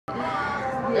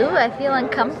Ooh, I feel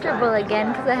uncomfortable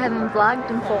again because I haven't vlogged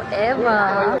in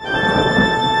forever.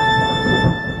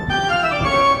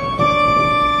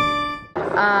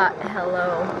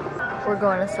 Hello. We're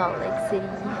going to Salt Lake City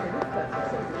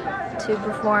to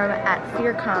perform at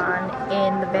FearCon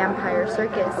in the Vampire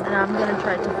Circus, and I'm gonna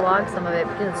try to vlog some of it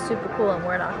because it's super cool, and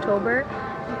we're in October,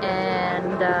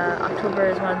 and October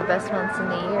is one of the best months in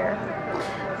the year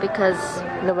because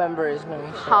November is when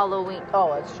we show. Halloween.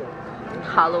 Oh, that's true.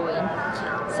 Halloween.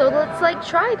 So let's like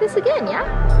try this again, yeah?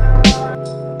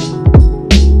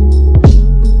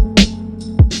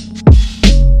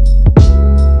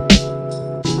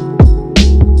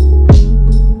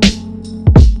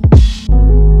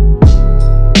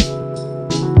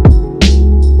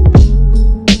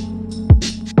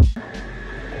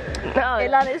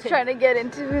 Elan is trying to get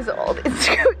into his old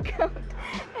Instagram account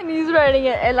and he's writing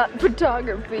it Elan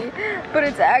Photography, but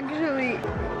it's actually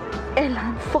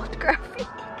Elan Photography.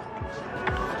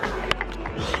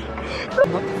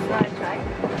 You wanna try?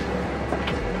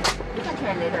 You can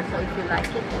try later, so if you like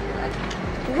it,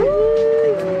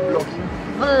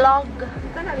 vlog. You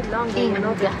can have it long, you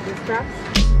know, the straps.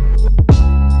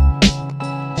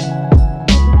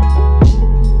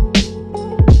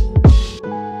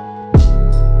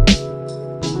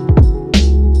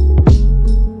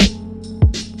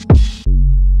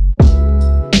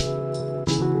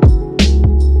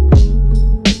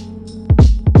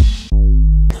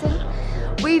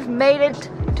 We've made it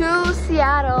to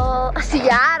Seattle.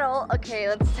 Seattle? Okay,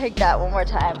 let's take that one more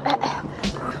time.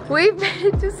 We've made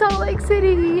it to Salt Lake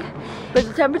City. But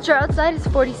the temperature outside is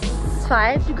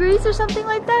 45 degrees or something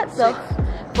like that. So,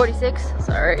 46,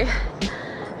 sorry.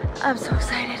 I'm so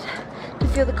excited to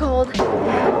feel the cold.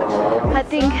 I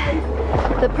think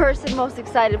the person most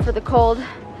excited for the cold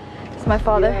is my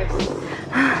father. Yes.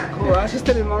 Cool. I was just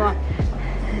telling Mama,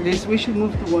 we should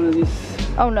move to one of these.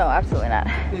 Oh no, absolutely not.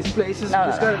 These places, No,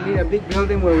 just no, gotta need a big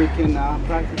building where we can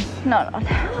practice. No, no.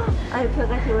 I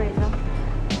forgot your reason.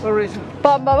 What reason?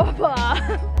 Ba ba ba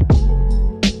ba.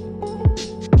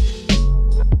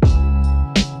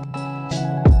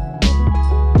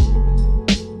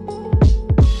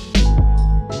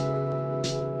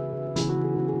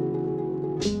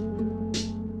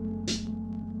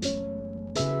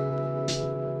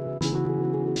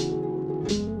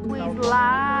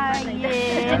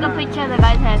 Take a picture of the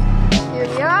guy's head. Here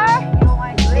we are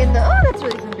in the, oh, that's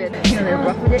really some good.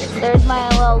 There's my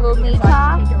little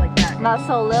Nita. Not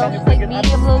so little, she's like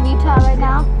medium little Nita right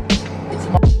now.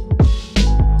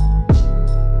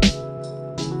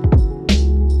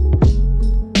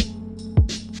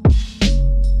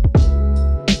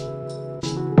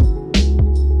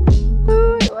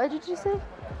 What did you say?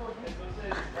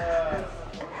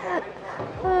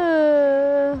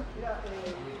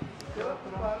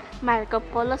 Marco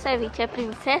Polo ceviche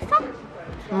princesa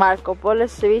Marco Polo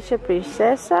ceviche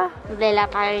princesa de la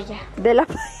paella. de la.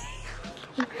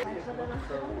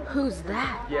 Who's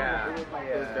that? Yeah, it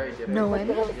was very different. No way.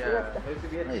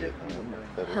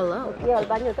 Hello.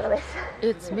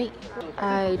 It's me.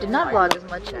 I did not vlog as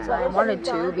much as I wanted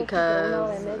to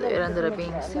because it ended up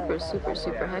being super, super,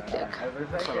 super hectic.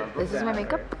 This is my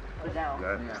makeup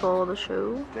for the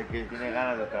show.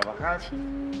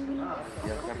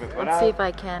 Let's see if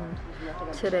I can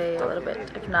today a little bit.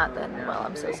 If not, then, well,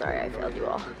 I'm so sorry I failed you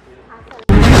all.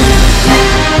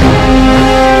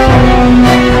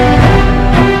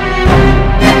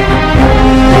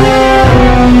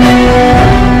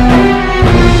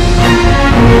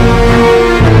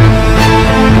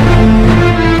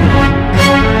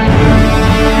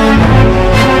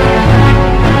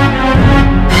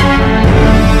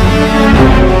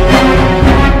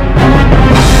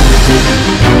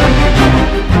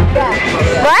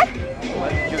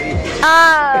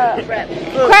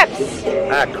 Crepes.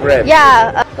 Crepes.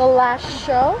 Yeah, the last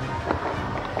show.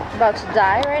 About to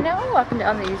die right now. Walking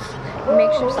down these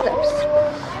makeshift steps.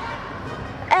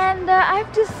 And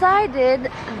I've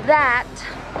decided that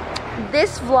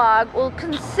this vlog will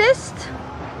consist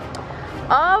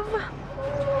of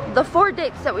the 4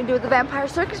 dates that we do at the Vampire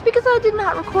Circus because I did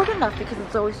not record enough because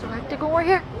it's always so hectic when we're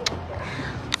here.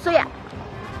 So yeah,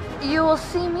 you will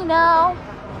see me now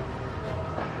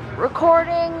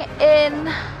recording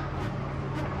in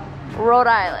Rhode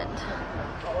Island.